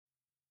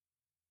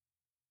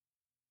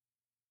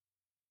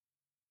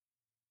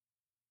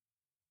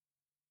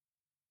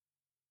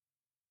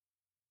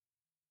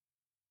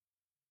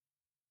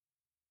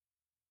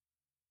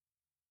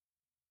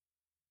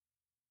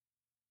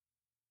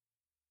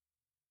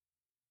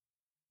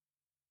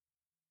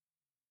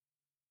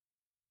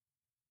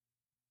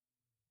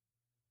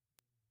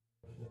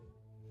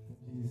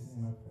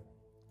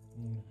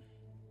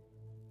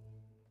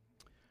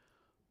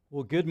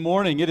Well, good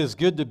morning. It is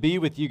good to be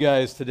with you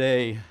guys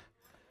today.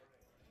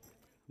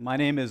 My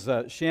name is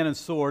Shannon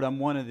Sword. I'm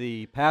one of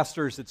the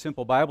pastors at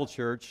Simple Bible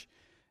Church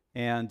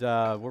and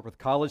work with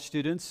college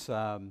students.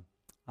 I'm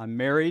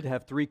married,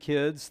 have 3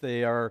 kids.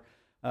 They are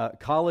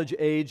college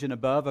age and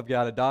above. I've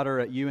got a daughter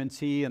at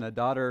UNT and a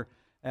daughter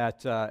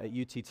at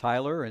UT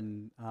Tyler,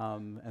 and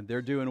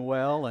they're doing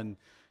well. And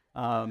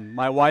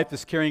my wife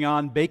is carrying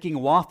on baking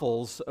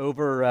waffles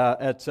over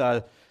at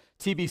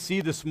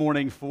TBC this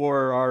morning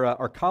for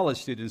our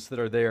college students that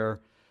are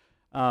there.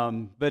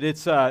 But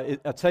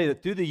I'll tell you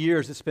that through the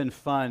years, it's been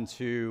fun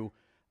to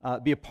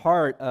be a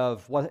part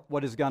of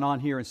what has gone on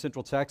here in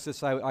Central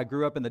Texas. I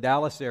grew up in the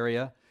Dallas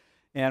area,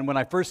 and when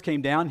I first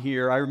came down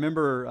here, I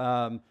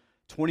remember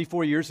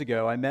 24 years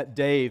ago, I met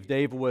Dave.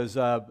 Dave was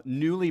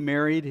newly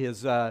married.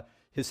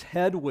 His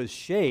head was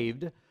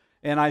shaved,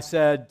 and I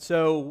said,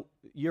 "So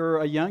you're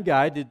a young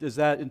guy. Is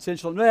that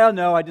intentional?" "Well,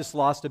 no, I just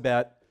lost a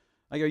bet."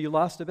 I go, "You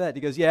lost a bet?" He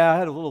goes, "Yeah, I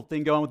had a little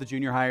thing going with the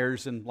junior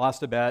hires and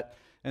lost a bet,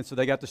 and so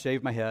they got to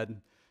shave my head."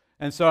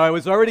 And so I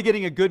was already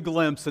getting a good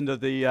glimpse into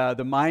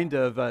the mind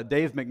of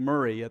Dave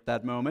McMurray at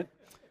that moment.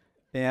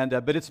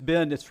 But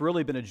it's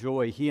really been a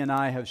joy. He and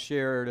I have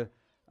shared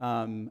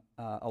a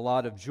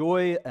lot of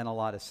joy and a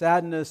lot of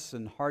sadness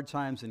and hard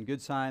times and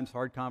good times,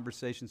 hard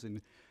conversations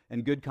and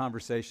good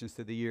conversations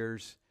through the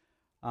years.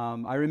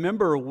 I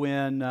remember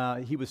when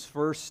he was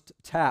first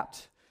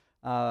tapped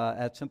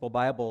at Simple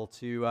Bible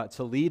to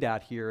lead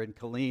out here in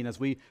Killeen,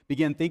 as we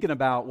began thinking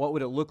about what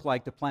would it look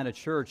like to plant a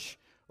church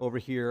over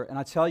here. And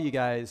I tell you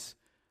guys,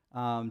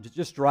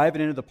 just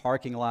driving into the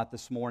parking lot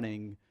this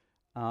morning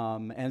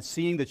and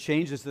seeing the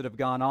changes that have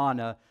gone on,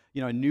 a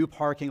new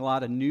parking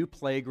lot, a new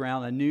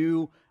playground, a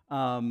new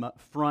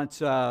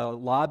front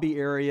lobby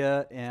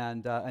area,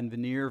 and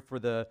veneer for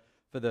the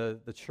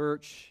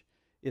church.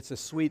 It's a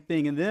sweet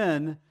thing. And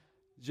then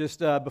just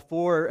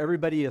before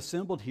everybody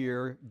assembled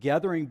here,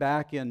 gathering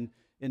back in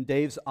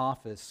Dave's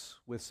office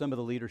with some of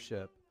the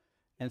leadership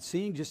and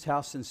seeing just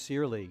how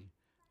sincerely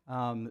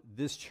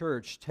this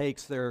church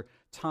takes their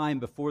time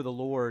before the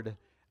Lord.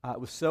 It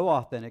was so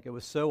authentic. It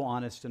was so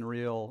honest and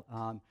real.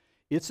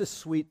 It's a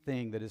sweet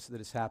thing that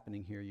is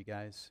happening here, you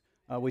guys.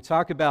 We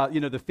talk about,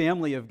 the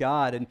family of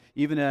God, and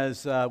even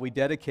as we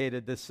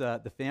dedicated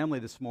the family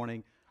this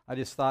morning, I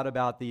just thought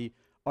about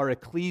our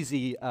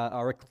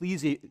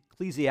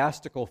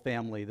ecclesiastical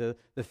family, the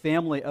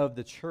family of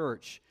the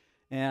church.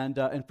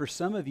 And for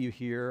some of you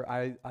here,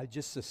 I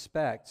just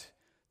suspect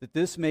that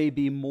this may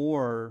be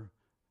more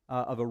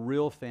of a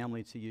real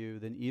family to you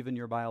than even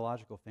your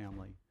biological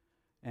family.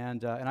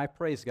 And I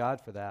praise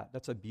God for that.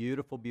 That's a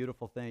beautiful,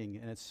 beautiful thing,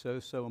 and it's so,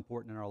 so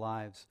important in our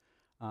lives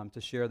to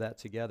share that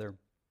together.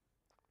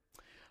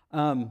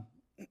 Well,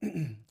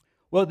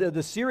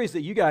 the series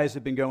that you guys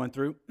have been going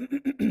through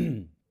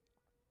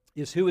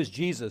is Who is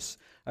Jesus?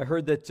 I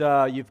heard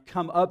that you've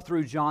come up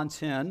through John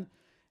 10,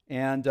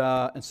 and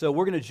so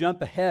we're going to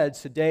jump ahead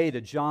today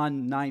to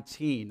John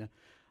 19.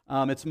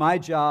 It's my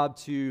job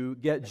to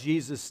get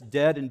Jesus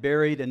dead and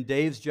buried, and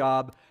Dave's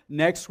job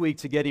next week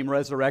to get him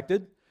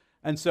resurrected.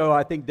 And so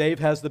I think Dave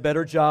has the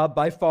better job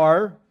by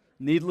far,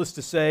 needless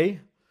to say.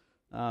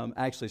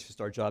 Actually, it's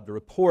just our job to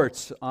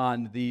report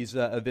on these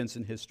events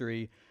in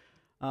history.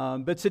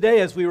 But today,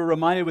 as we were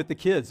reminded with the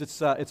kids,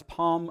 it's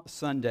Palm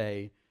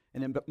Sunday.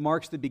 And it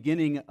marks the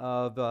beginning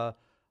of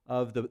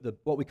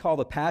what we call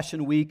the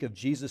Passion Week of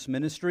Jesus'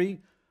 ministry,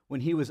 when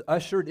he was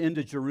ushered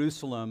into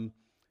Jerusalem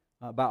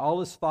by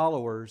all his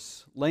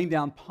followers, laying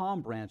down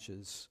palm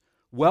branches,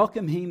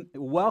 welcoming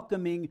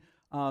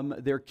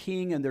their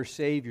king and their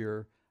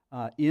Savior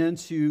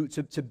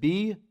to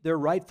be their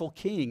rightful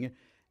king.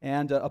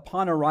 And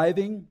upon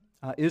arriving,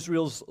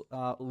 Israel's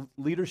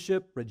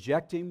leadership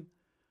reject him,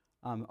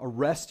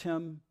 arrest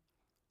him,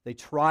 they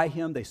try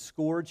him, they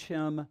scourge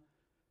him,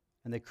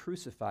 and they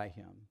crucify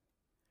him.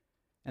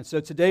 And so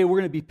today we're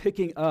going to be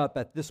picking up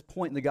at this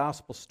point in the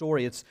gospel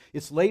story.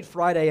 It's late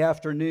Friday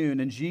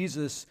afternoon, and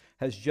Jesus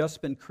has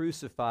just been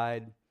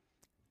crucified,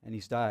 and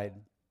he's died.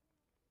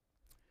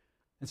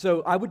 And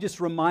so I would just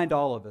remind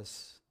all of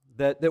us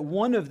that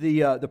one of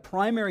the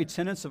primary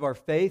tenets of our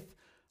faith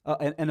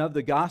and of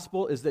the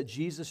gospel is that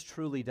Jesus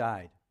truly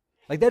died.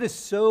 Like, that is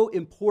so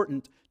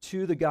important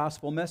to the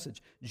gospel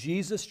message.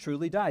 Jesus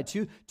truly died.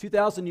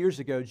 2,000 years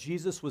ago,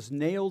 Jesus was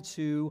nailed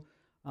to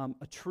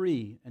a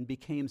tree and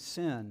became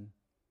sin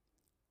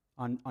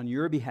on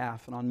your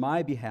behalf and on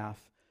my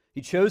behalf.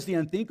 He chose the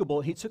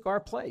unthinkable. He took our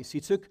place. He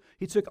took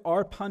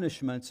our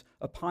punishment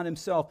upon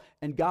himself,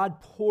 and God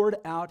poured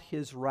out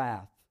his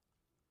wrath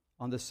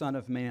on the Son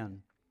of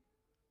Man.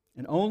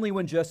 And only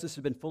when justice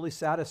had been fully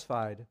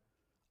satisfied,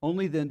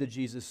 only then did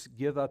Jesus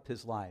give up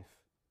his life.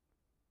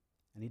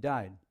 And he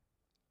died.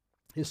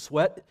 His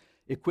sweat,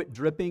 it quit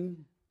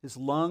dripping. His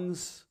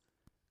lungs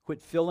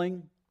quit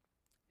filling.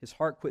 His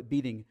heart quit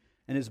beating.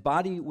 And his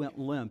body went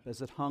limp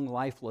as it hung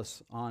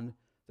lifeless on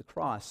the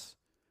cross.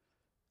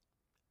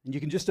 And you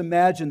can just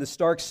imagine the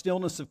stark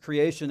stillness of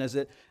creation as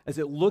it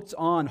looked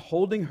on,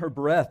 holding her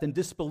breath in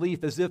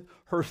disbelief, as if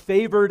her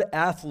favored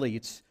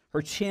athlete,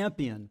 her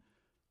champion,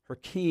 her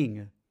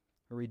king,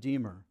 her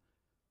redeemer,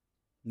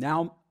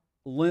 now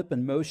limp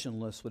and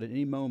motionless, would at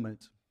any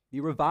moment be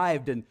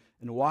revived and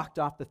walked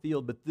off the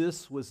field. But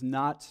this was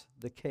not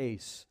the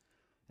case,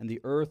 and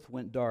the earth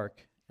went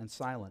dark and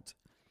silent.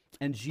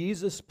 And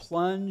Jesus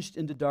plunged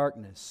into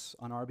darkness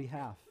on our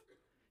behalf.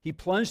 He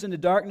plunged into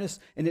darkness,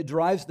 and it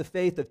drives the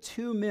faith of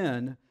two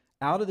men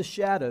out of the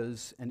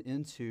shadows and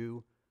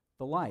into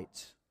the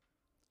light,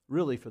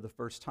 really for the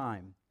first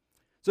time.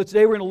 So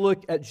today we're going to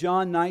look at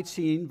John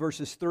 19,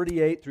 verses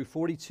 38 through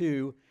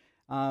 42.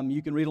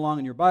 You can read along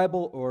in your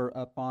Bible or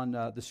up on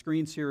the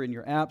screens here in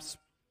your apps.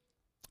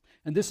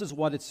 And this is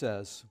what it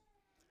says.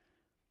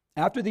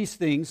 After these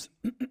things,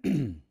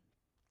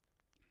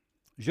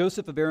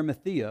 Joseph of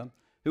Arimathea,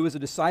 who was a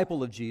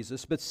disciple of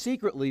Jesus, but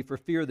secretly for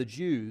fear of the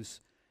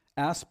Jews,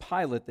 asked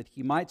Pilate that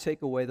he might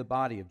take away the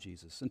body of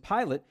Jesus. And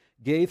Pilate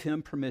gave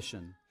him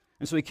permission.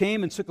 And so he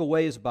came and took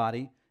away his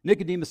body.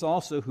 Nicodemus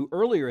also, who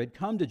earlier had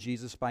come to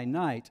Jesus by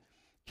night,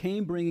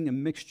 came bringing a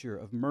mixture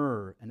of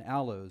myrrh and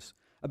aloes,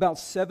 about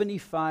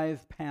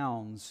 75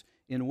 pounds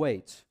in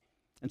weight.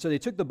 And so they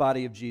took the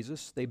body of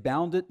Jesus, they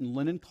bound it in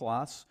linen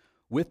cloths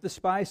with the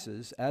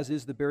spices, as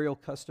is the burial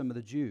custom of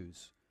the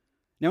Jews.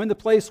 Now in the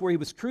place where he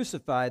was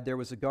crucified there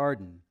was a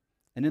garden,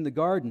 and in the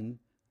garden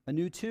a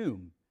new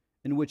tomb,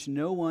 in which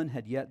no one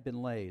had yet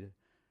been laid.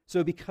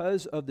 So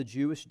because of the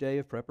Jewish day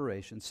of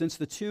preparation, since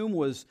the tomb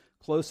was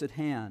close at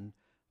hand,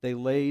 they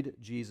laid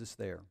Jesus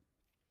there.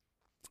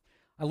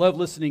 I love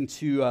listening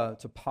to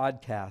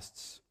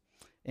podcasts,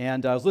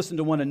 and I was listening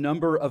to one a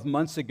number of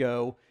months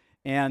ago,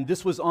 and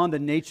this was on the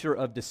nature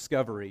of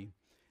discovery.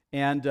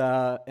 And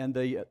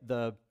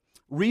the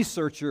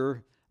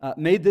researcher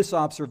made this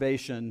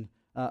observation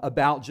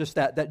about just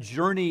that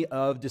journey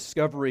of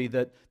discovery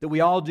that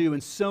we all do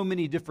in so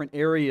many different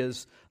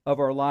areas of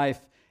our life.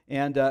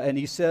 And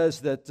he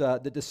says that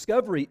the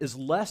discovery is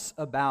less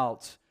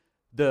about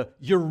the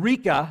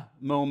eureka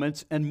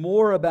moment and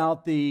more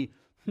about the,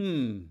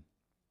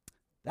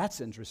 that's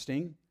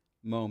interesting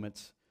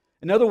moments.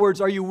 In other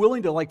words, are you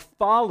willing to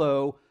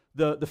follow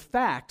the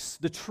facts,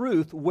 the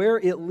truth, where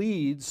it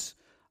leads,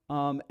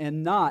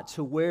 and not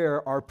to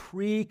where our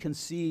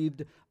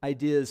preconceived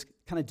ideas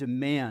kind of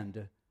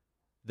demand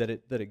that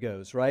it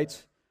goes,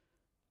 right?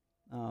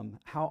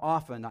 How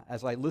often,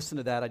 as I listened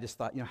to that, I just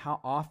thought, how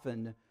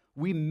often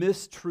we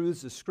miss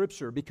truths of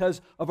Scripture because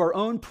of our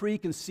own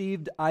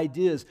preconceived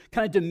ideas,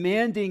 kind of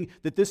demanding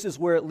that this is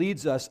where it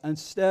leads us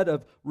instead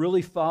of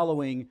really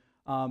following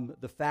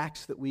the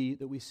facts that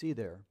we see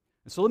there.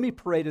 And so let me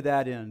pray to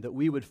that end, that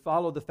we would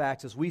follow the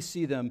facts as we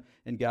see them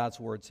in God's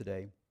Word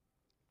today.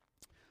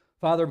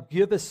 Father,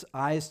 give us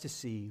eyes to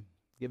see,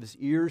 give us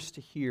ears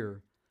to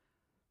hear,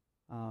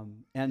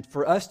 and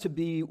for us to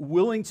be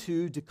willing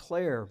to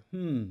declare,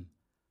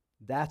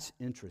 that's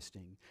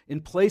interesting.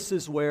 In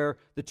places where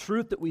the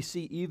truth that we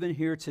see even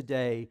here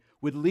today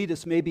would lead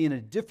us maybe in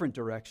a different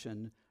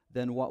direction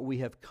than what we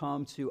have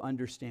come to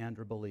understand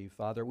or believe.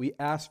 Father, we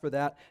ask for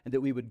that and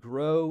that we would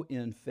grow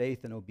in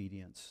faith and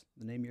obedience.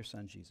 In the name of your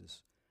Son,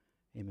 Jesus.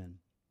 Amen.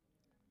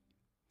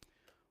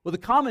 Well, the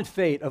common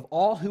fate of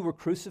all who were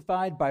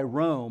crucified by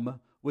Rome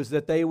was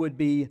that they would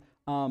be,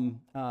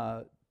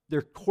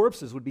 their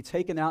corpses would be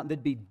taken out and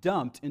they'd be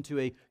dumped into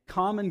a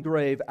common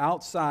grave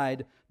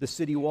outside the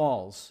city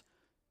walls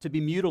to be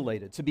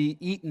mutilated, to be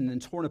eaten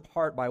and torn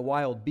apart by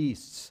wild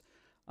beasts.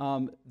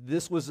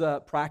 This was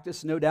a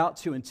practice, no doubt,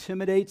 to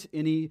intimidate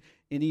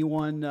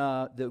anyone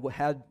that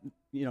had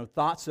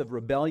thoughts of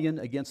rebellion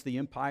against the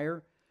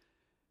empire.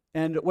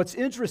 And what's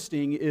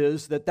interesting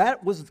is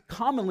that was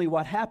commonly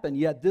what happened,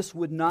 yet this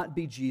would not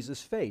be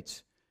Jesus'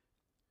 fate.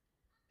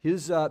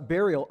 His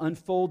burial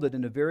unfolded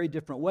in a very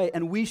different way,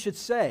 and we should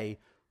say,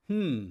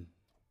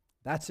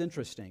 that's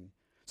interesting.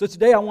 So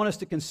today I want us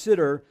to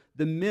consider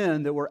the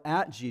men that were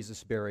at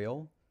Jesus'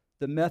 burial,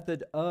 the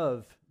method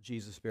of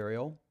Jesus'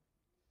 burial,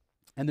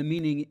 and the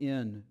meaning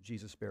in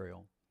Jesus'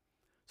 burial.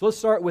 So let's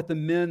start with the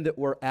men that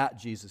were at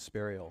Jesus'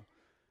 burial.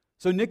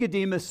 So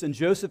Nicodemus and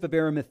Joseph of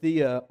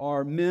Arimathea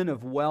are men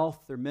of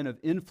wealth, they're men of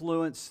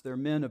influence, they're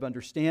men of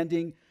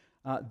understanding.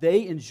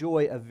 They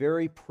enjoy a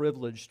very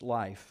privileged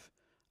life.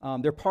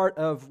 They're part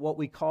of what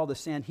we call the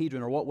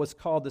Sanhedrin, or what was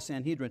called the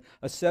Sanhedrin,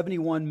 a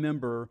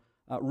 71-member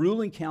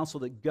ruling council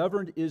that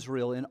governed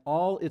Israel in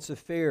all its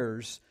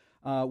affairs,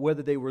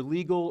 whether they were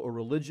legal or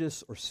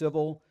religious or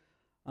civil.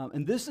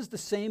 And this is the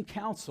same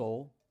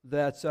council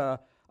that,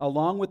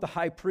 along with the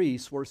high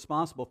priests, were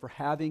responsible for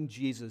having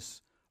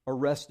Jesus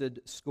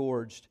arrested,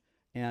 scourged,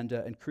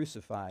 and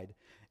crucified.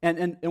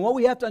 And what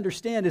we have to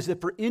understand is that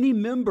for any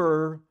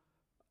member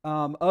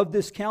of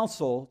this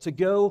council to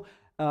go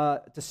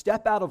to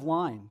step out of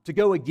line, to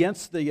go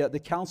against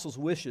the council's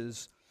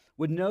wishes,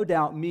 would no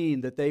doubt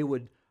mean that they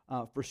would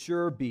for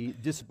sure be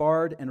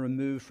disbarred and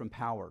removed from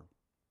power.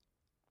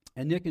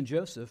 And Nick and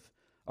Joseph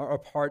are a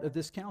part of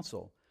this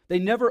council. They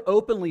never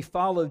openly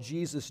followed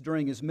Jesus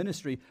during his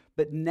ministry,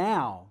 but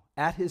now,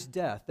 at his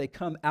death, they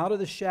come out of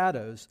the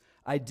shadows,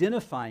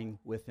 identifying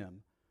with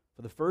him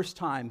for the first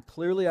time,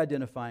 clearly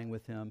identifying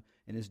with him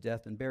in his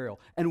death and burial.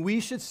 And we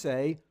should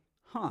say,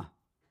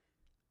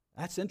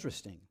 that's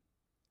interesting.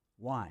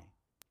 Why?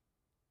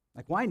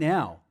 Like, why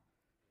now?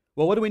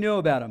 Well, what do we know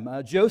about him?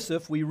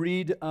 Joseph, we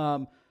read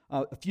a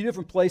few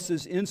different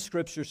places in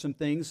Scripture some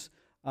things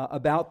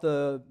about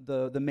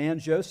the man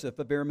Joseph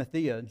of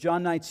Arimathea. In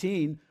John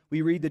 19,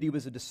 we read that he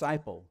was a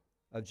disciple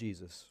of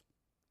Jesus,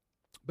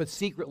 but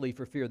secretly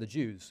for fear of the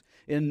Jews.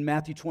 In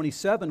Matthew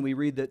 27, we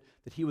read that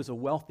he was a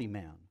wealthy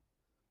man.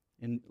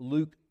 In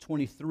Luke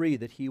 23,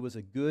 that he was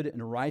a good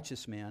and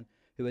righteous man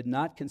who had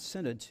not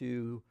consented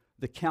to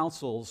the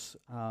council's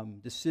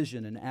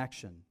decision and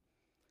action.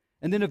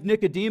 And then of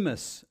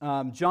Nicodemus,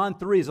 John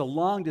 3 is a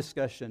long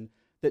discussion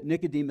that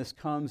Nicodemus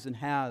comes and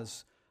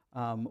has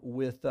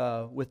with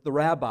the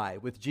rabbi,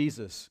 with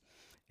Jesus.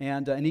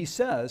 And he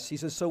says,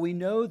 so we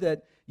know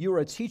that you are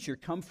a teacher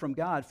come from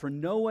God, for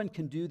no one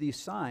can do these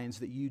signs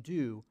that you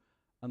do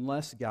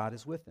unless God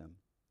is with him.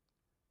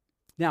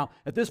 Now,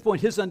 at this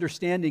point, his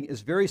understanding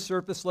is very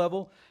surface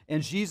level,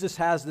 and Jesus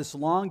has this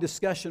long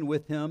discussion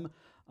with him,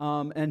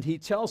 and he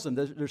tells him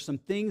that there's some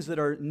things that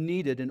are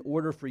needed in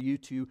order for you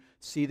to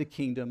see the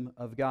kingdom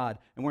of God.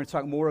 And we're going to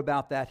talk more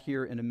about that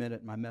here in a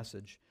minute in my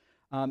message.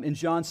 In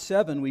John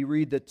 7, we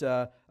read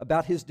that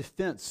about his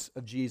defense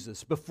of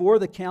Jesus. Before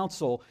the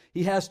council,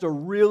 he has to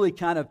really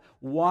kind of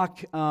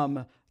walk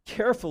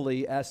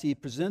carefully as he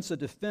presents a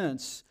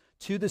defense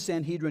to the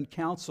Sanhedrin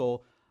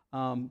council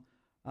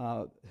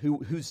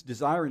who's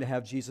desiring to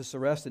have Jesus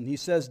arrested. And he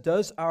says,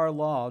 does our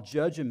law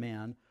judge a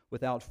man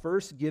without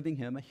first giving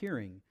him a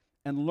hearing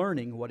and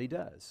learning what he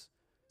does?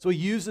 So he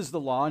uses the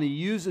law and he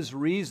uses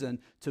reason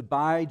to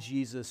buy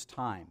Jesus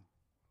time.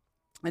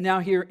 And now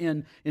here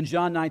in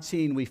John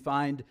 19, we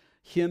find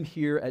him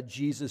here at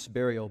Jesus'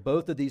 burial,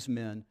 both of these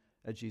men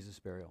at Jesus'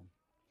 burial.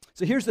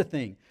 So here's the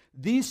thing.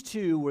 These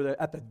two were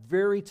at the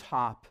very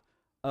top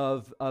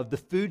of the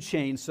food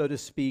chain, so to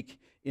speak,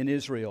 in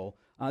Israel.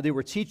 They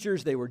were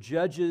teachers, they were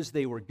judges,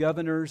 they were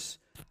governors.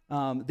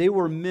 They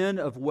were men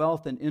of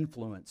wealth and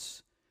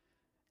influence.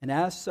 And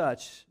as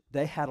such,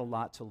 they had a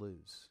lot to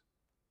lose.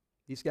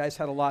 These guys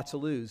had a lot to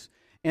lose.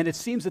 And it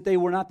seems that they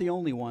were not the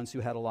only ones who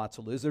had a lot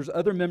to lose. There's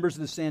other members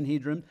of the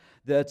Sanhedrin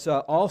that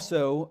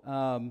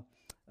also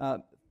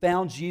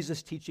found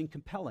Jesus' teaching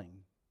compelling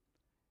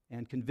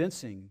and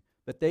convincing,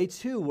 but they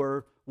too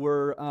were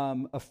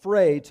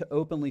afraid to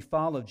openly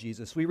follow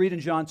Jesus. We read in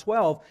John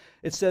 12,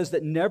 it says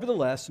that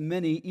nevertheless,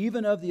 many,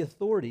 even of the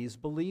authorities,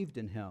 believed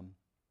in him.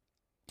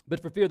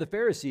 But for fear of the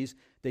Pharisees,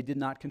 they did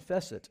not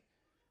confess it,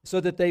 so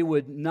that they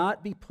would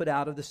not be put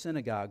out of the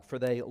synagogue, for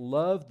they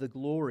loved the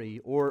glory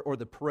or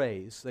the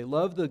praise. They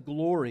loved the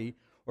glory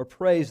or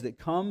praise that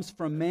comes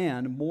from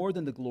man more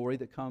than the glory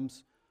that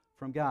comes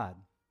from God.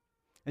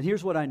 And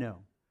here's what I know,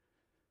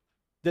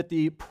 that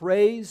the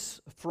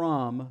praise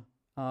from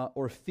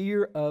or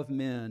fear of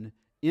men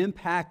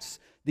impacts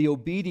the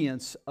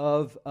obedience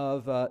of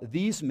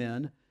these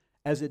men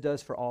as it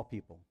does for all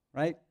people,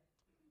 right?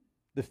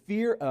 The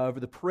fear of, or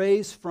the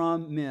praise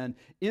from men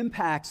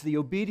impacts the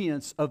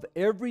obedience of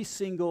every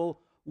single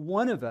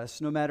one of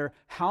us, no matter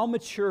how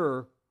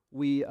mature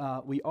we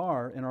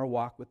are in our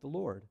walk with the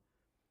Lord.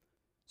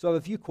 So I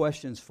have a few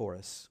questions for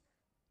us.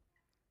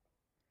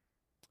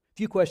 A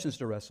few questions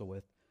to wrestle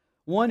with.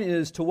 One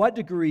is, to what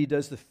degree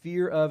does the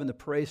fear of and the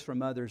praise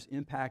from others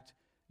impact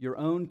your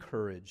own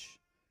courage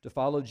to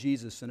follow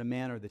Jesus in a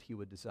manner that he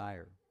would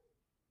desire?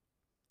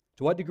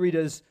 To what degree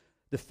does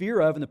the fear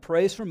of and the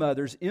praise from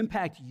others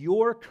impact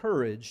your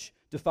courage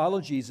to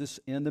follow Jesus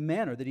in the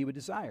manner that he would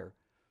desire?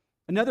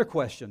 Another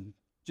question,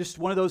 just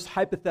one of those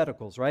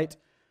hypotheticals, right?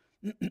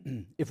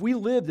 If we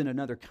lived in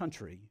another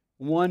country,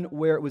 one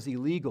where it was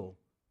illegal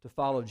to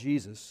follow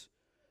Jesus,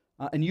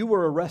 and you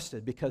were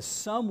arrested because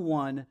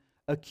someone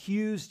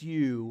accused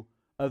you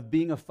of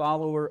being a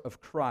follower of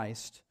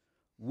Christ,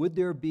 would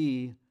there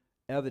be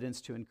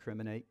evidence to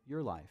incriminate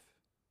your life?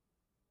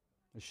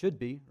 There should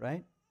be,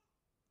 right?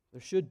 There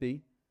should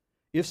be.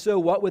 If so,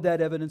 what would that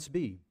evidence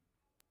be?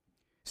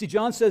 See,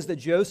 John says that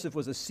Joseph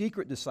was a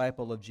secret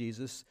disciple of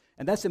Jesus,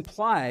 and that's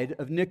implied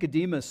of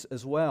Nicodemus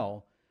as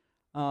well.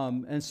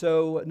 And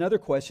so another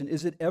question,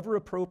 is it ever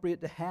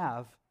appropriate to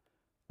have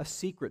a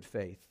secret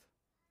faith,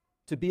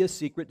 to be a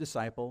secret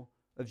disciple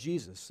of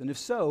Jesus? And if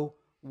so,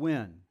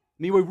 when? I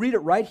mean, we read it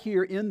right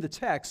here in the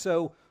text,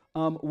 so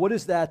what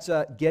is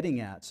that getting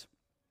at?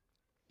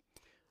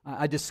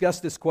 I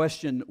discussed this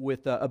question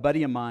with a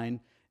buddy of mine,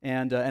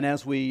 and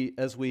as we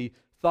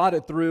thought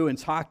it through and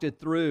talked it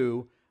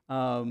through,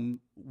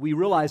 we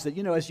realized that,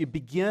 as you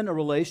begin a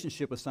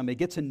relationship with somebody,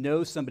 get to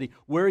know somebody,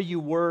 where you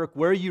work,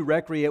 where you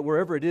recreate,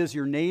 wherever it is,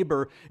 your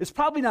neighbor, it's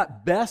probably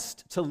not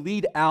best to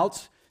lead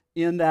out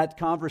in that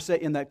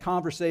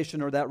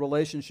conversation or that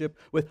relationship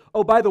with,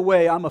 oh, by the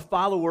way, I'm a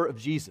follower of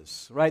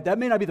Jesus, right? That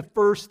may not be the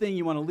first thing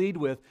you want to lead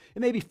with. It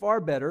may be far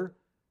better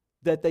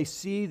that they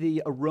see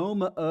the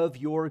aroma of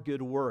your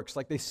good works,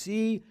 like they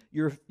see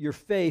your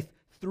faith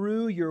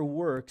through your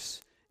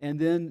works, and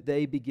then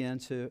they begin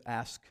to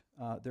ask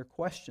their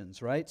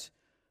questions, right?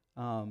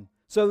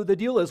 So the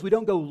deal is, we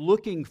don't go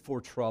looking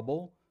for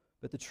trouble,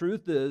 but the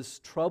truth is,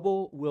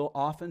 trouble will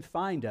often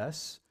find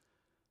us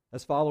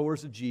as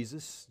followers of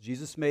Jesus.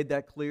 Jesus made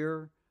that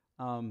clear.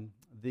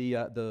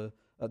 The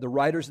The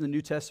writers in the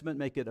New Testament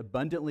make it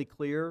abundantly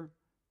clear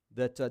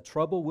that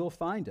trouble will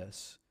find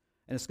us,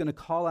 and it's going to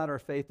call out our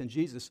faith in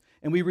Jesus.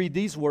 And we read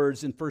these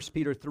words in 1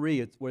 Peter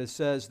 3, where it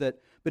says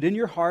that, "But in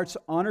your hearts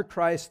honor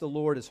Christ the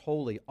Lord as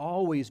holy,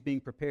 always being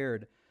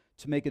prepared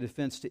to make a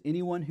defense to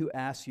anyone who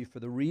asks you for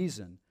a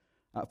reason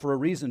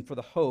for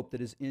the hope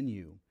that is in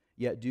you.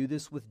 Yet do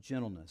this with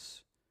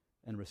gentleness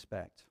and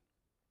respect."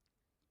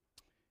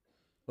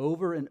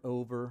 Over and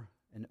over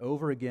and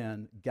over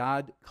again,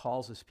 God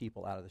calls his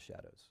people out of the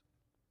shadows.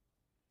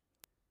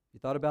 You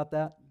thought about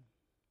that?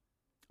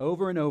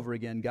 Over and over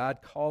again,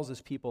 God calls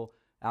his people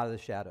out of the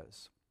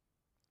shadows.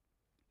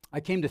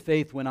 I came to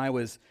faith when I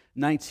was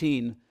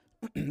 19.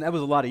 That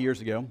was a lot of years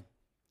ago.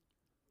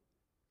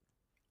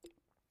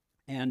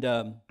 And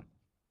about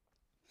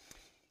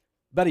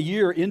a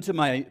year into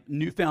my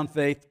newfound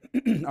faith,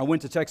 I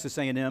went to Texas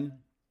A&M.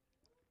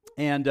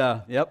 And,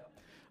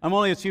 I'm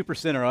only a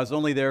 2%er. I was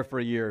only there for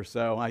a year,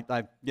 so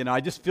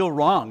I just feel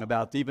wrong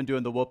about even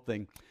doing the whoop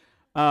thing.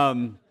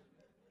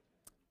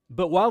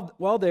 But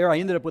while there, I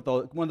ended up with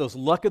one of those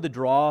luck of the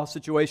draw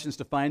situations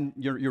to find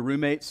your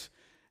roommates.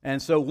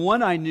 And so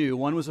one I knew,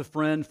 one was a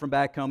friend from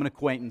back home, an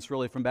acquaintance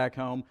really from back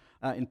home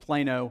in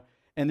Plano.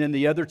 And then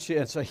the other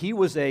two, so he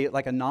was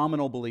like a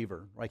nominal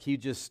believer. Like he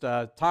just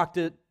talked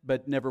it,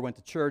 but never went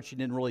to church. He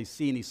didn't really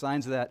see any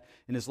signs of that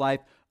in his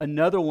life.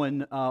 Another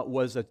one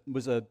was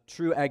a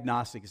true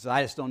agnostic. He said,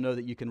 "I just don't know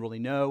that you can really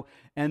know."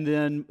 And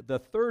then the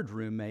third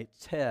roommate,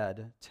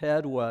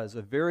 Ted was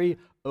a very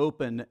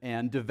open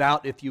and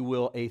devout, if you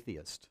will,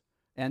 atheist.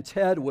 And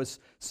Ted was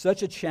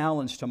such a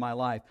challenge to my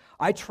life.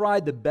 I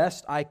tried the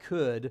best I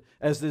could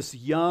as this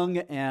young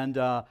and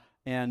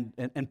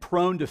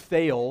prone to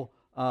fail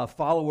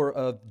follower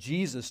of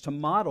Jesus to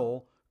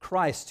model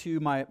Christ to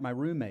my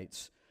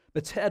roommates.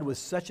 But Ted was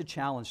such a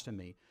challenge to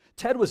me.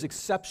 Ted was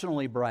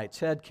exceptionally bright.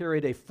 Ted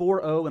carried a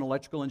 4.0 in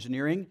electrical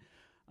engineering.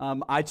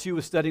 I too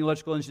was studying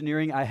electrical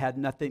engineering. I had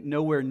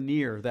nowhere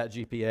near that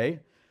GPA.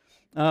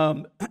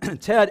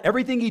 Ted,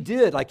 everything he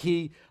did, like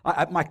I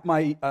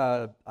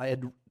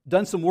had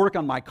done some work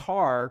on my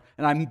car,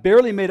 and I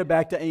barely made it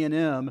back to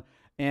A&M.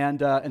 And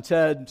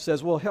Ted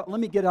says, "Well, let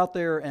me get out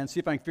there and see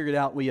if I can figure it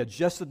out." We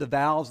adjusted the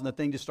valves, and the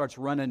thing just starts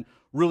running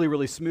really,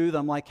 really smooth.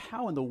 I'm like,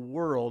 how in the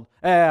world?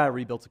 I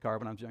rebuilt the car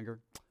when I was younger.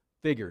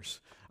 Figures.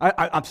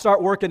 I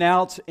start working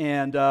out,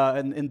 and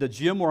in the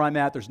gym where I'm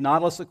at, there's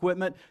Nautilus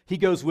equipment. He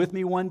goes with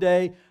me one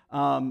day.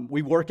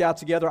 We work out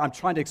together. I'm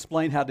trying to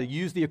explain how to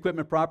use the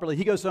equipment properly.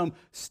 He goes home,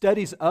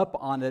 studies up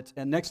on it,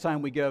 and next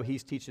time we go,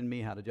 he's teaching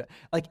me how to do it.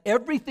 Like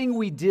everything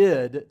we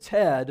did,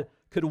 Ted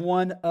could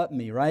one-up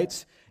me,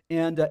 right?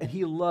 And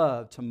he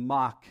loved to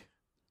mock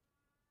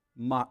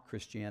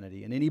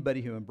Christianity and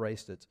anybody who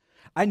embraced it.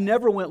 I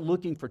never went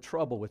looking for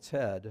trouble with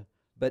Ted,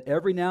 but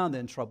every now and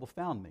then trouble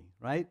found me,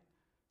 right?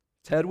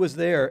 Ted was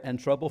there, and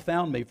trouble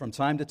found me from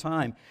time to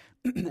time.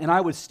 And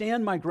I would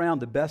stand my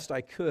ground the best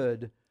I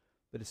could,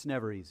 but it's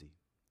never easy.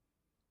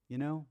 You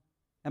know?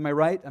 Am I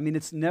right? I mean,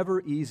 it's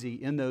never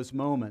easy in those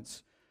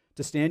moments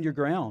to stand your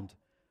ground.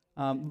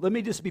 Let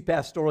me just be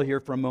pastoral here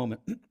for a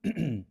moment.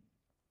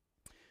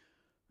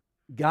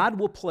 God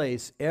will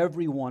place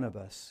every one of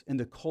us in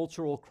the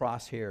cultural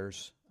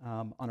crosshairs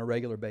on a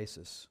regular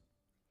basis.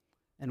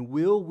 And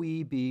will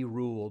we be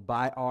ruled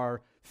by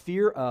our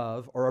fear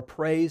of or our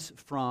praise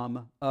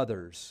from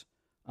others?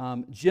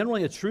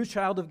 Generally, a true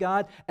child of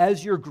God,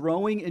 as you're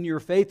growing in your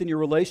faith and your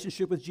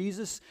relationship with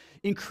Jesus,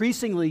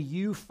 increasingly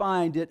you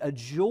find it a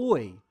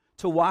joy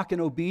to walk in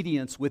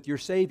obedience with your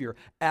Savior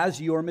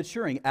as you're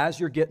maturing, as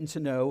you're getting to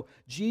know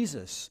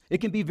Jesus. It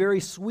can be very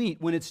sweet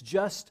when it's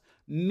just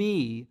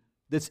me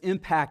that's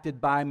impacted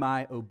by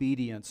my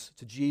obedience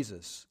to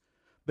Jesus.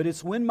 But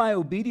it's when my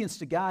obedience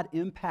to God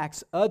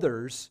impacts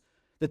others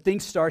that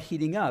things start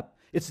heating up.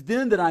 It's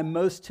then that I'm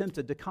most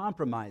tempted to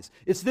compromise.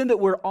 It's then that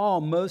we're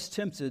all most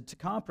tempted to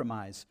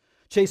compromise.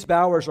 Chase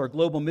Bowers, our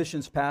global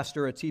missions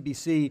pastor at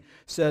TBC,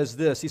 says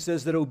this. He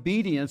says that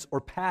obedience or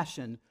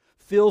passion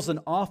feels an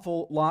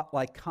awful lot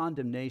like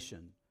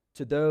condemnation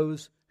to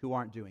those who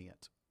aren't doing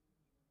it.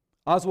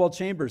 Oswald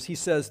Chambers, he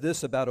says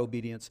this about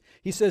obedience.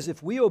 He says,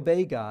 if we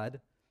obey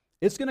God,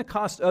 it's going to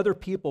cost other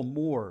people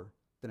more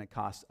than it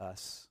costs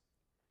us.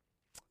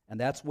 And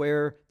that's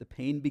where the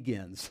pain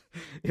begins.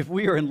 If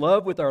we are in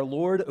love with our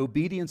Lord,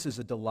 obedience is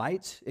a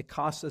delight. It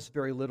costs us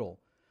very little.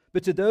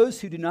 But to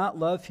those who do not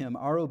love Him,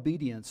 our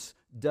obedience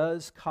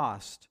does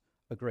cost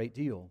a great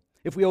deal.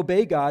 If we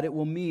obey God, it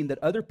will mean that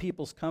other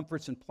people's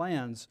comforts and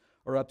plans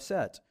are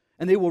upset.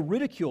 And they will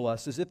ridicule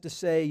us as if to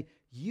say,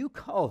 "You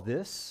call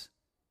this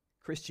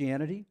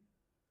Christianity?"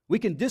 We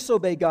can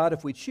disobey God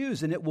if we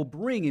choose, and it will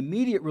bring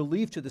immediate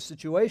relief to the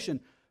situation,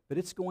 but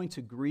it's going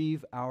to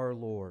grieve our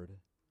Lord.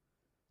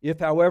 If,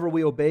 however,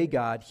 we obey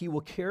God, He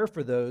will care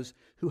for those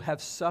who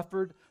have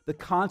suffered the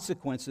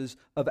consequences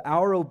of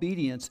our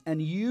obedience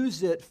and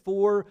use it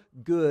for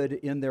good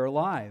in their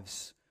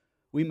lives.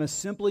 We must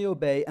simply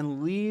obey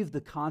and leave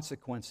the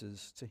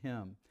consequences to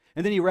Him.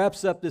 And then he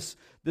wraps up this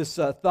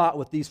thought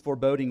with these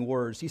foreboding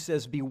words. He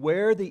says,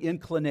 beware the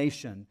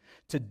inclination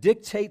to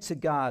dictate to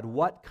God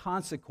what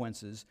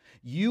consequences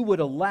you would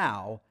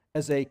allow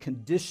as a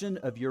condition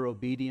of your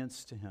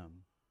obedience to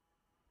him.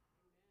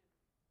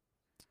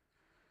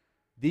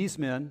 These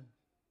men,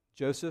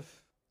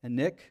 Joseph and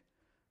Nick,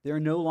 they're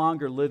no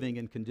longer living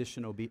in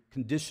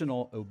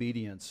conditional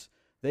obedience.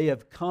 They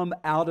have come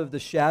out of the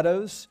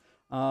shadows.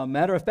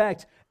 Matter of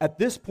fact, at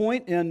this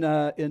point in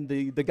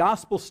the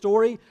gospel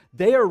story,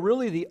 they are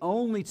really the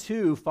only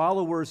two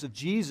followers of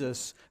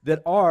Jesus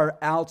that are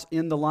out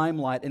in the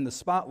limelight, in the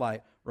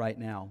spotlight right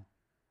now.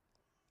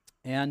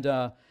 And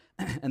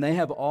they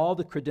have all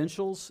the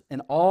credentials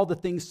and all the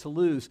things to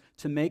lose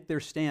to make their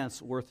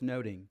stance worth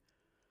noting.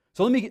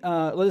 So let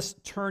us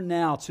turn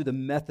now to the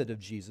method of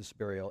Jesus'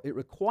 burial. It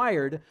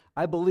required,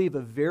 I believe,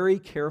 a very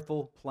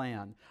careful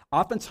plan.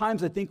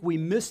 Oftentimes, I think we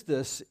miss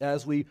this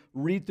as we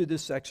read through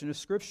this section of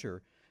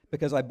Scripture,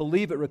 because I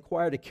believe it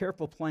required a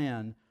careful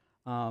plan.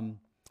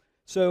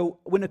 So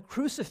when a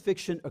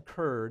crucifixion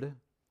occurred,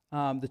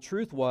 the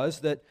truth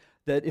was that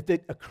if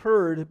it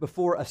occurred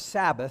before a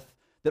Sabbath,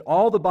 that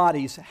all the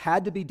bodies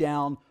had to be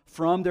down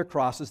from their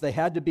crosses. They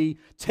had to be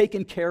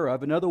taken care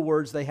of. In other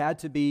words, they had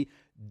to be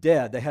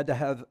dead. They had to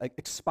have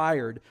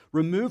expired,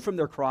 removed from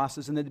their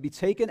crosses, and then to be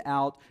taken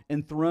out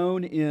and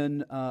thrown in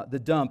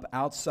the dump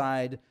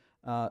outside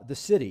the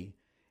city.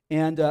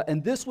 And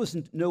this was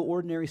no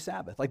ordinary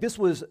Sabbath. Like, this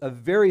was a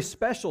very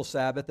special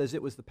Sabbath, as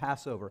it was the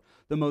Passover,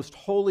 the most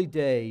holy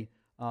day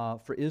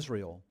for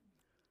Israel.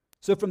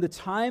 So from the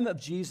time of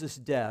Jesus'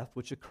 death,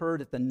 which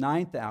occurred at the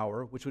 9th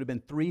hour, which would have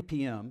been 3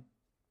 p.m.,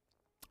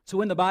 to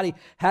when the body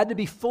had to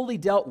be fully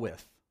dealt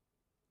with,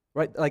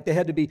 right? Like, they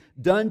had to be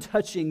done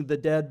touching the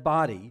dead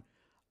body.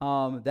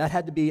 That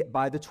had to be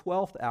by the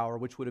 12th hour,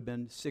 which would have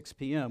been 6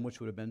 p.m., which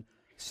would have been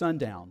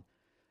sundown.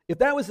 If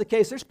that was the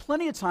case, there's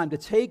plenty of time to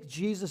take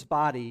Jesus'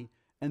 body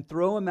and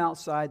throw him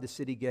outside the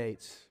city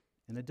gates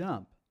in a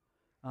dump.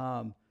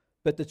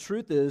 But the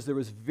truth is, there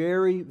was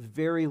very,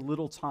 very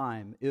little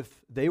time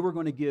if they were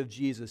going to give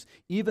Jesus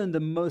even the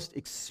most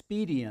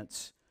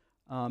expedient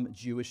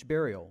Jewish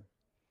burial.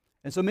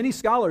 And so many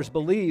scholars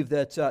believe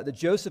that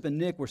Joseph and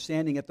Nick were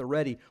standing at the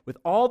ready with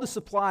all the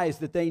supplies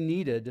that they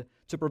needed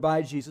to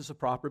provide Jesus a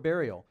proper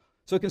burial.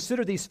 So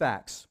consider these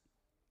facts.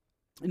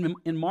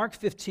 In Mark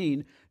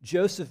 15,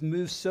 Joseph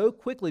moves so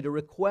quickly to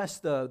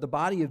request the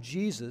body of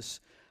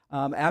Jesus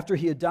after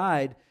he had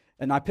died,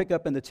 and I pick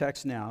up in the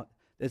text now,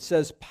 it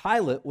says,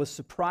 Pilate was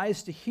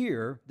surprised to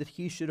hear that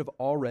he should have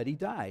already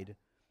died.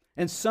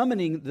 And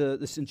summoning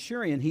the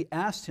centurion, he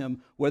asked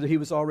him whether he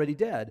was already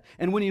dead.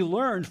 And when he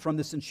learned from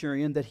the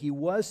centurion that he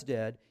was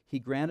dead, he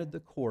granted the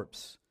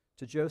corpse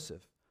to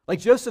Joseph. Like,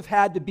 Joseph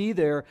had to be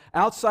there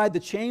outside the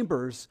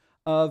chambers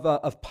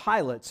of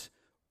Pilate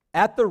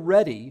at the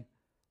ready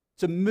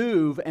to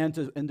move and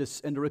to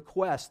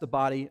request the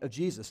body of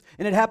Jesus.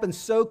 And it happened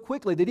so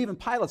quickly that even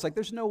Pilate's like,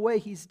 there's no way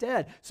he's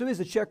dead. So he has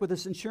to check with the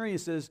centurion. He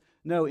says,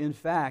 no, in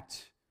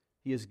fact,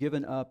 he has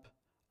given up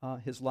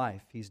his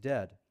life. He's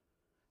dead.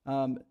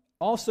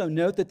 Also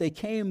note that they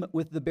came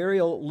with the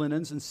burial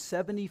linens and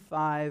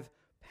 75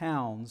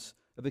 pounds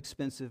of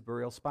expensive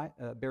burial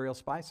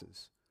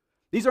spices.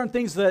 These aren't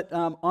things that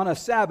on a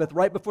Sabbath,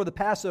 right before the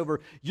Passover,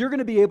 you're going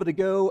to be able to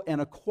go and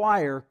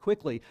acquire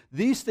quickly.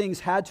 These things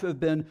had to have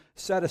been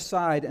set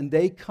aside, and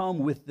they come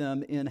with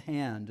them in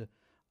hand.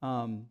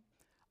 I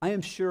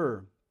am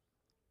sure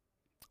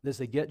that as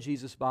they get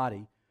Jesus'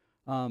 body,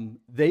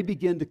 they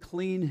begin to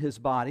clean his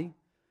body.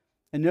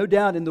 And no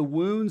doubt in the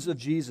wounds of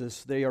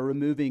Jesus, they are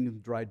removing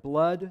dried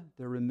blood,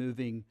 they're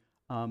removing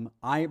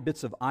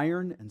bits of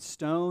iron and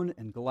stone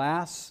and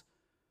glass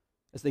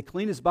as they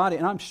clean his body.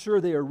 And I'm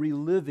sure they are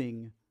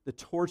reliving the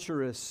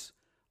torturous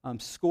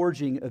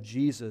scourging of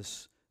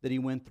Jesus that he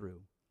went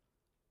through.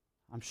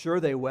 I'm sure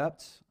they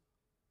wept.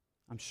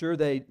 I'm sure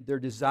their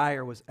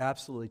desire was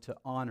absolutely to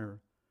honor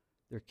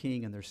their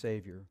King and their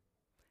Savior.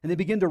 And they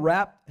begin to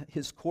wrap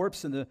his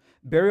corpse in the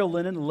burial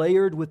linen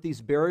layered with these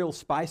burial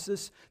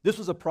spices. This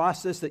was a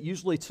process that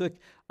usually took,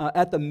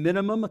 at the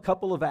minimum, a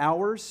couple of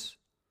hours.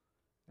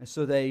 And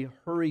so they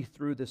hurry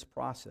through this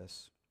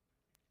process.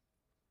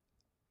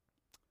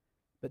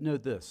 But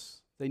note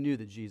this, they knew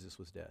that Jesus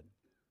was dead.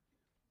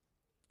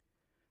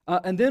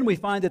 And then we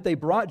find that they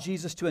brought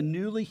Jesus to a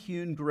newly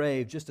hewn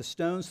grave, just a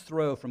stone's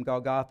throw from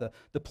Golgotha.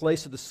 The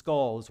place of the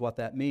skull is what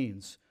that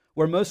means,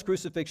 where most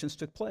crucifixions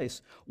took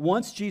place.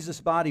 Once Jesus'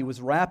 body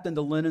was wrapped in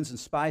the linens and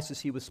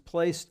spices, he was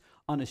placed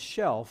on a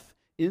shelf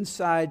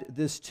inside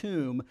this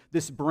tomb,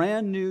 this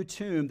brand new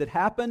tomb that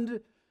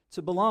happened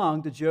to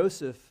belong to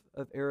Joseph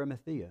of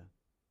Arimathea.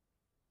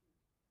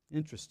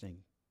 Interesting.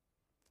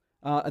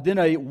 Then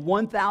a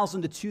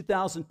 1,000 to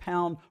 2,000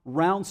 pound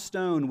round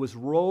stone was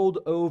rolled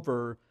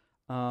over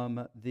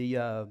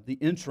the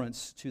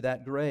entrance to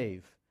that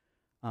grave,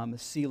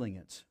 sealing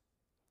it.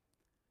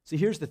 See,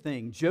 here's the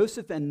thing.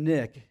 Joseph and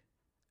Nick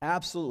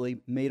absolutely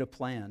made a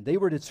plan. They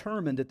were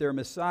determined that their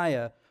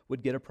Messiah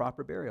would get a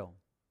proper burial,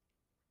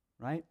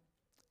 right?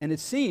 And it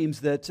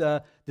seems that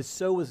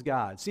so was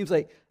God. It seems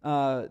like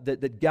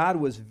that God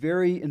was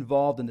very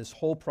involved in this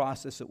whole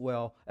process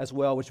as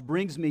well, which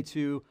brings me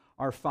to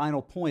our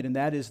final point, and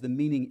that is the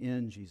meaning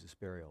in Jesus'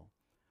 burial.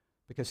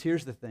 Because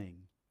here's the thing.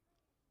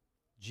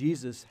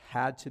 Jesus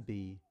had to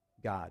be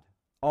God.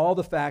 All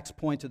the facts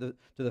point to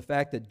the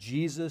fact that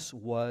Jesus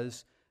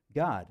was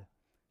God.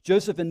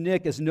 Joseph and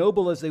Nick, as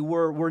noble as they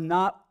were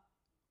not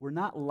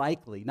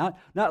likely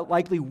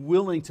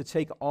willing to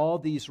take all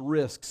these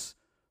risks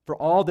for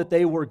all that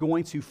they were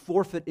going to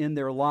forfeit in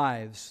their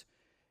lives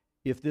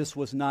if this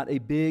was not a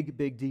big,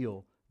 big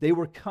deal. They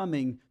were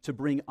coming to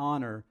bring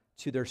honor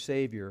to their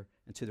Savior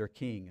and to their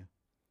King.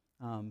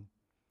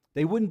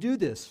 They wouldn't do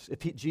this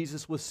if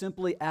Jesus was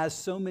simply, as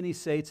so many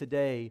say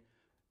today,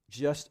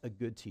 just a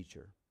good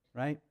teacher,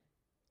 right?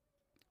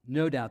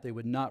 No doubt they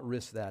would not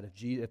risk that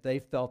if they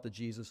felt that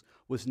Jesus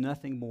was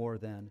nothing more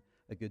than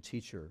a good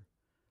teacher.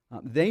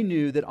 They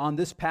knew that on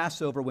this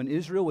Passover, when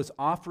Israel was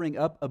offering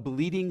up a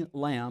bleeding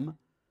lamb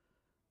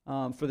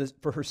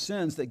for her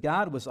sins, that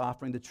God was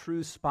offering the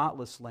true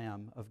spotless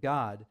Lamb of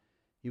God.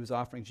 He was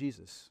offering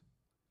Jesus.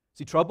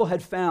 See, trouble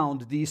had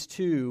found these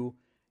two,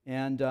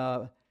 and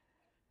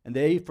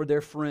they, for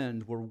their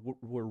friend,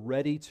 were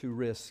ready to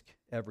risk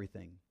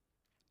everything.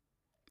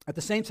 At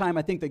the same time,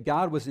 I think that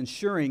God was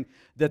ensuring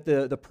that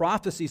the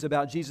prophecies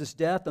about Jesus'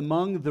 death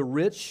among the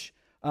rich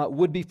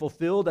would be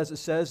fulfilled, as it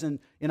says in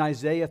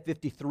Isaiah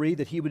 53,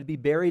 that he would be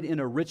buried in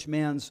a rich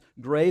man's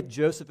grave.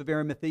 Joseph of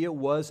Arimathea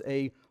was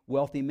a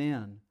wealthy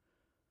man.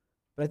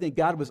 But I think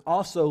God was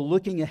also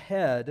looking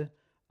ahead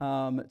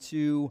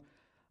to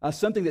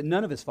something that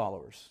none of his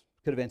followers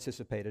could have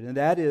anticipated, and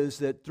that is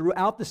that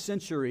throughout the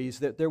centuries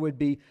that there would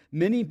be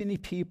many, many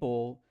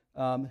people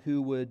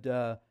who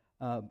would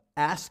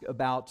ask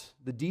about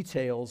the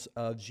details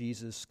of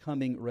Jesus'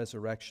 coming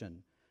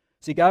resurrection.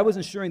 See, God was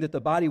ensuring that the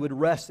body would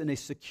rest in a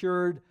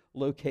secured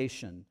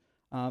location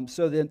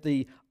so that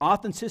the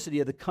authenticity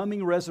of the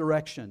coming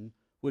resurrection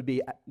would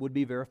be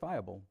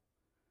verifiable.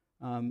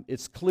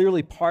 It's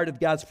clearly part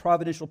of God's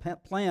providential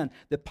plan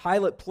that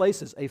Pilate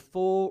places a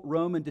full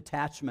Roman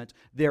detachment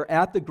there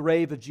at the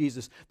grave of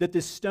Jesus, that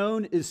this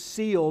stone is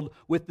sealed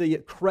with the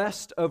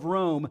crest of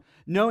Rome,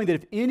 knowing that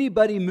if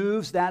anybody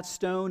moves that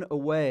stone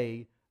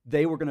away,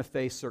 they were going to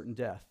face certain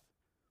death.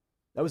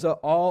 That was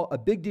all a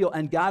big deal,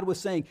 and God was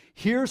saying,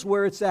 here's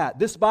where it's at.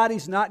 This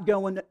body's not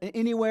going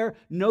anywhere.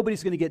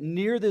 Nobody's going to get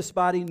near this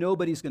body.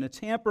 Nobody's going to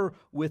tamper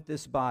with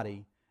this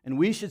body. And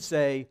we should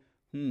say,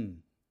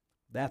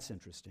 that's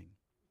interesting.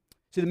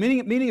 See, the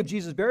meaning of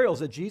Jesus' burial is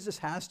that Jesus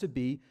has to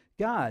be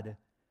God,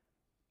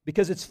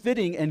 because it's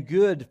fitting and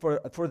good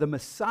for the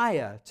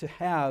Messiah to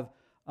have,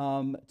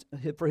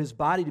 for his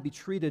body to be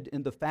treated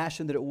in the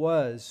fashion that it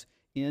was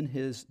in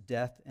his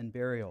death and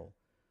burial.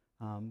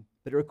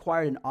 But it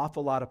required an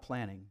awful lot of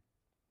planning.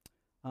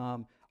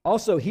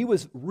 Also, he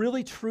was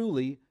really,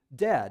 truly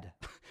dead.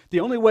 The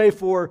only way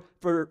for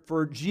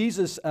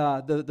Jesus,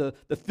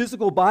 the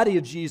physical body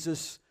of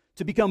Jesus,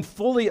 to become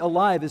fully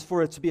alive is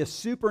for it to be a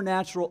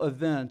supernatural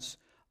event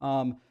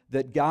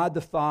that God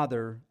the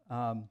Father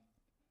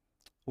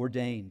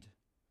ordained.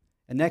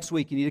 And next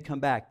week, you need to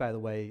come back, by the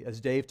way, as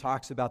Dave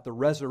talks about the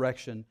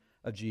resurrection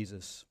of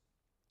Jesus.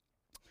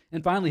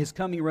 And finally, his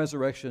coming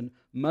resurrection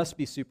must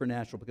be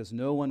supernatural, because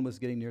no one was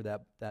getting near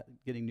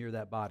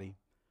that body.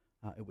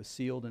 It was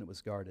sealed and it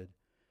was guarded.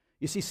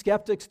 You see,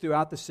 skeptics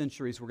throughout the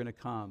centuries were going to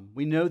come.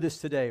 We know this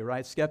today,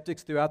 right?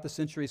 Skeptics throughout the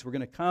centuries were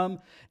going to come,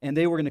 and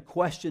they were going to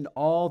question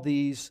all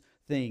these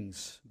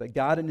things. But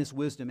God in his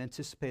wisdom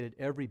anticipated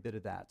every bit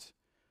of that.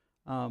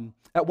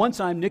 At one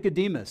time,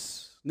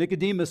 Nicodemus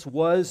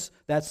was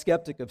that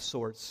skeptic of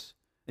sorts.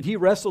 And he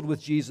wrestled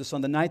with Jesus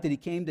on the night that he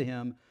came to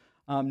him.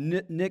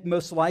 Nick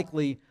most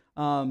likely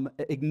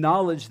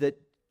acknowledged that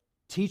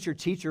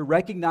teacher,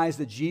 recognized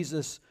that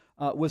Jesus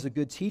was a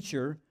good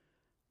teacher.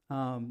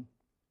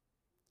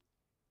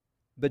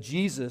 But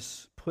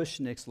Jesus pushed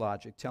Nick's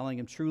logic, telling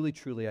him, truly,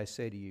 truly, I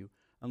say to you,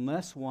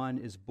 unless one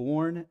is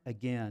born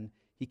again,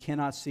 he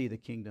cannot see the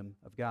kingdom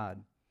of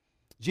God.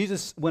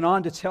 Jesus went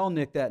on to tell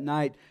Nick that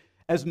night,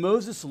 as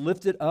Moses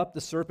lifted up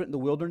the serpent in the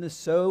wilderness,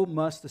 so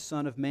must the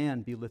Son of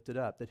Man be lifted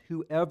up, that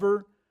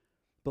whoever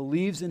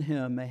believes in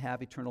him may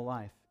have eternal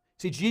life.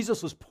 See,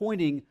 Jesus was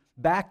pointing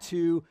back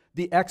to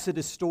the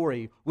Exodus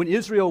story, when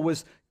Israel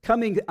was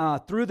coming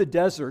through the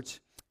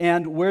desert,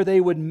 and where they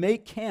would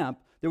make camp,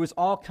 there was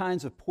all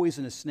kinds of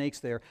poisonous snakes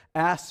there,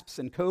 asps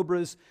and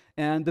cobras,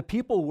 and the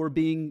people were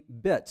being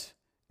bit,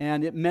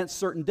 and it meant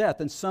certain death,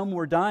 and some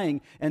were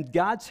dying. And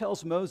God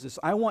tells Moses,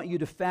 I want you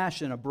to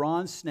fashion a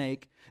bronze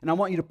snake, and I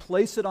want you to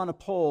place it on a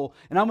pole,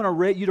 and I'm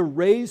going to you to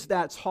raise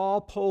that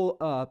tall pole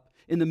up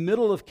in the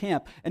middle of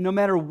camp, and no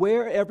matter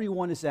where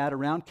everyone is at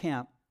around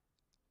camp,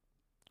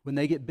 when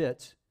they get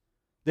bit,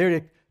 they're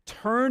to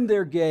turn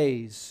their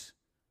gaze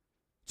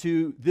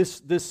to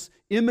this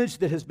image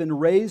that has been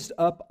raised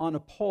up on a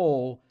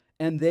pole,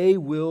 and they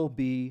will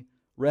be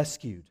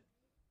rescued.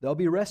 They'll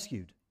be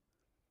rescued.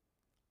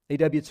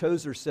 A.W.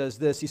 Tozer says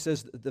this. He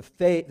says,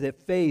 that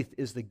faith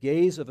is the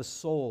gaze of a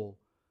soul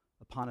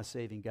upon a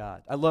saving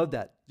God. I love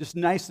that. Just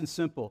nice and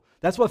simple.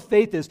 That's what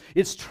faith is.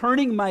 It's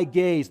turning my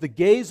gaze, the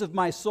gaze of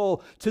my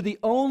soul, to the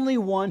only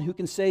one who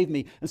can save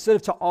me, instead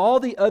of to all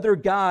the other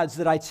gods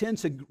that I tend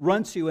to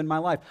run to in my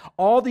life,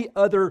 all the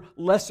other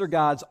lesser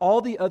gods,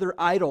 all the other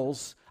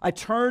idols. I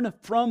turn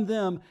from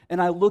them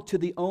and I look to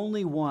the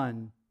only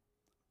one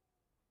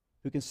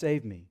who can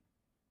save me.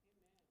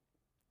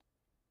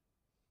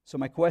 So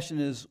my question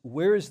is,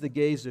 where is the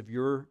gaze of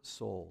your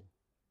soul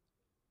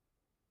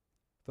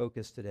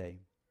focused today?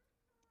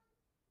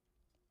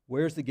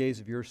 Where's the gaze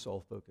of your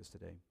soul focused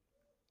today?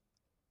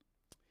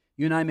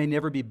 You and I may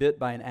never be bit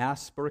by an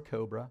asp or a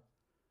cobra,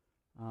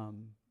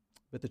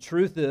 but the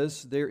truth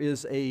is there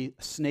is a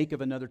snake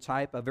of another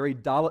type, a very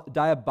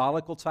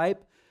diabolical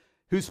type,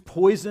 whose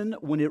poison,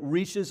 when it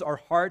reaches our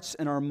hearts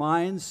and our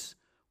minds,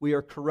 we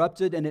are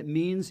corrupted, and it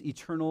means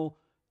eternal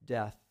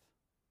death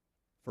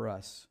for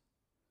us.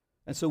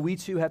 And so we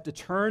too have to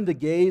turn the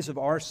gaze of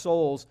our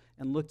souls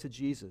and look to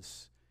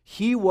Jesus.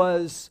 He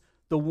was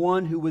the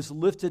one who was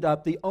lifted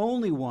up, the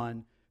only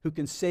one who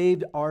can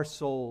save our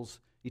souls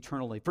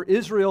eternally. For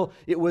Israel,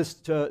 it was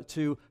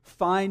to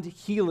find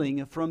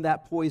healing from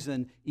that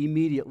poison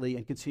immediately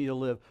and continue to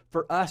live.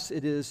 For us,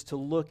 it is to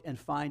look and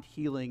find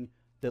healing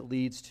that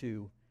leads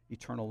to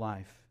eternal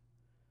life.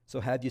 So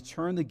have you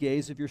turned the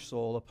gaze of your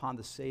soul upon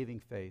the saving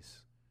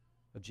face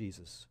of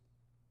Jesus?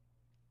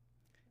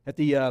 At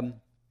the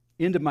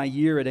end of my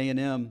year at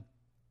A&M,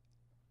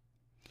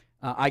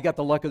 I got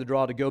the luck of the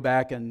draw to go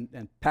back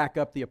and pack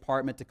up the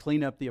apartment, to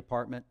clean up the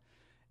apartment.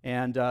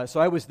 And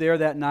so I was there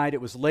that night. It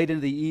was late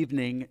into the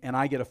evening, and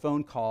I get a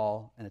phone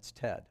call, and it's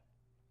Ted.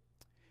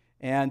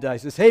 And he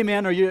says, "Hey,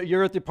 man,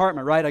 you're at the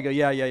apartment, right?" I go,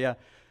 yeah.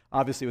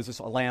 Obviously, it was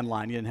just a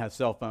landline. He didn't have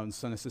cell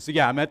phones. And I said, "So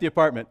yeah, I'm at the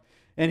apartment."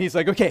 And he's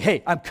like, "Okay,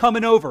 hey, I'm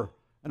coming over."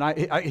 And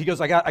he goes,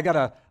 I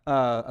got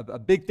a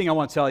big thing I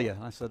want to tell you."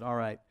 And I said, "All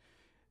right."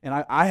 And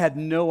I had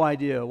no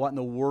idea what in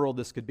the world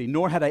this could be,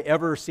 nor had I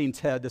ever seen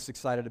Ted this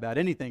excited about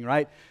anything,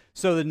 right?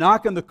 So the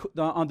knock on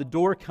the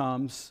door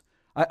comes.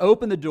 I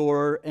open the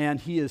door, and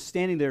he is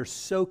standing there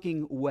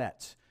soaking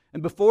wet.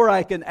 And before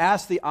I can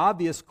ask the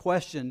obvious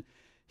question,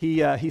 he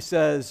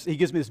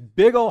gives me this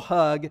big old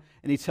hug,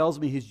 and he tells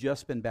me he's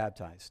just been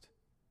baptized.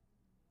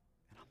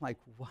 And I'm like,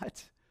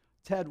 "What?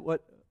 Ted,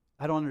 what?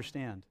 I don't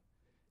understand." And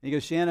he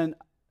goes, "Shannon,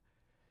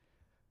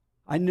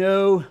 I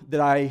know that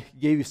I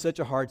gave you such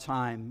a hard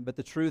time, but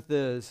the truth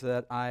is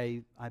that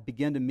I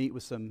began to meet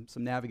with some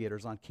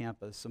navigators on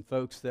campus, some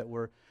folks that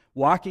were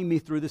walking me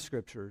through the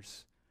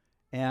Scriptures,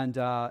 and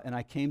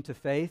I came to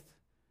faith,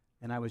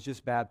 and I was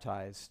just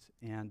baptized.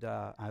 And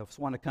I just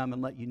want to come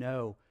and let you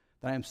know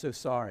that I am so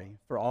sorry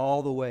for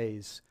all the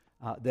ways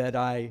that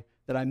I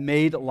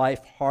made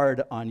life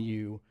hard on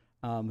you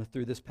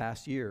through this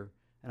past year.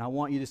 And I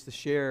want you just to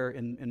share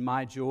in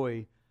my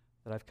joy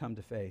that I've come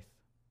to faith."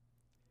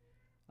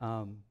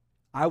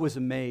 I was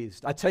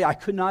amazed. I tell you, I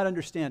could not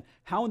understand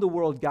how in the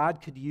world God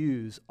could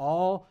use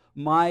all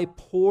my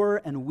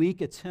poor and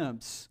weak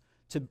attempts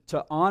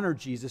to honor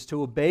Jesus,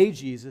 to obey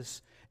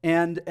Jesus,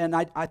 and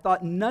I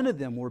thought none of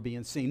them were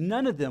being seen,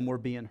 none of them were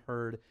being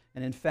heard,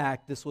 and in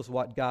fact, this was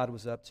what God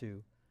was up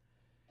to.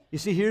 You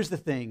see, here's the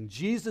thing.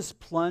 Jesus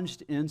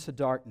plunged into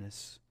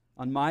darkness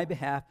on my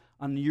behalf,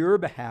 on your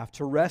behalf,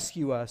 to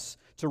rescue us,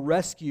 to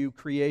rescue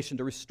creation,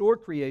 to restore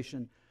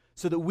creation,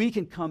 so that we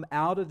can come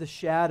out of the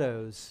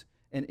shadows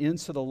and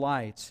into the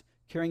light,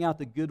 carrying out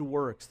the good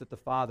works that the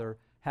Father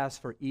has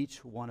for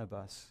each one of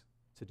us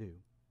to do.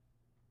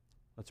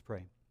 Let's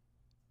pray.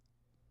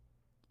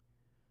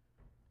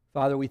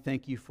 Father, we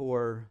thank you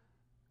for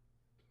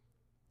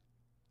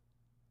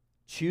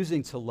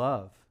choosing to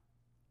love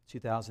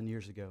 2,000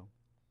 years ago.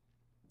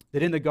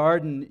 That in the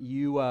garden,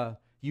 you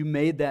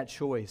made that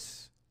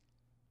choice,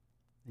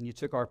 and you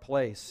took our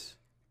place.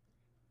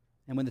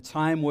 And when the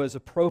time was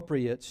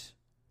appropriate,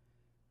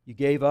 you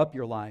gave up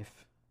your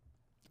life,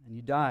 and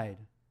you died.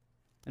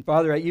 And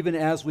Father, even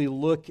as we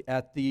look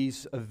at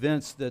these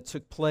events that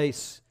took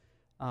place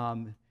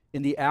in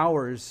the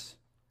hours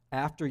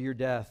after your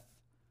death,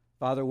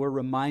 Father, we're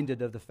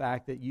reminded of the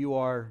fact that you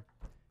are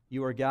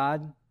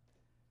God,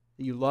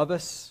 that you love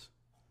us.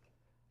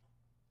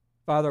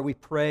 Father, we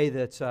pray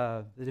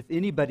that if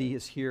anybody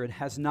is here and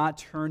has not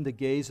turned the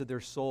gaze of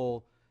their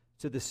soul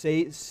to the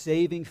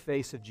saving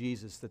face of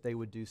Jesus, that they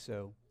would do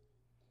so.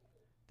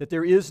 That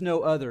there is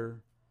no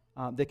other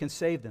that can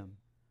save them.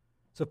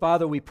 So,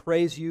 Father, we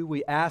praise you.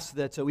 We ask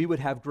that we would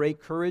have great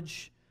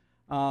courage,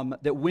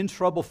 that when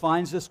trouble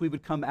finds us, we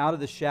would come out of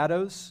the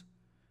shadows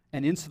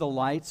and into the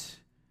light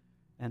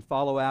and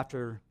follow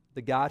after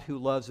the God who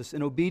loves us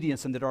in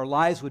obedience, and that our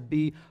lives would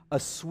be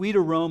a sweet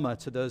aroma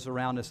to those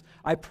around us.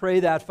 I pray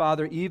that,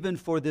 Father, even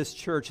for this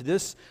church,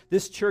 this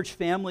church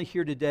family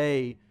here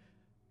today,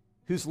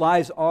 whose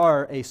lives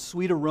are a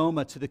sweet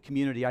aroma to the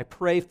community. I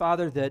pray,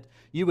 Father, that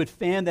you would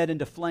fan that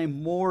into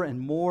flame more and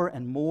more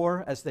and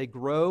more as they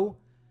grow,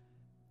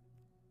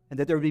 and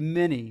that there would be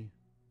many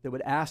that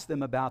would ask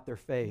them about their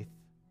faith,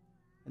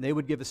 and they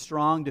would give a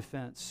strong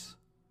defense.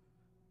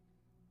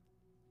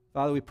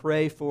 Father, we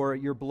pray for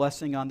your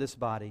blessing on this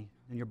body.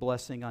 and your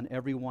blessing on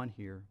everyone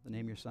here. In the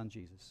name of your Son,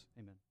 Jesus.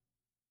 Amen.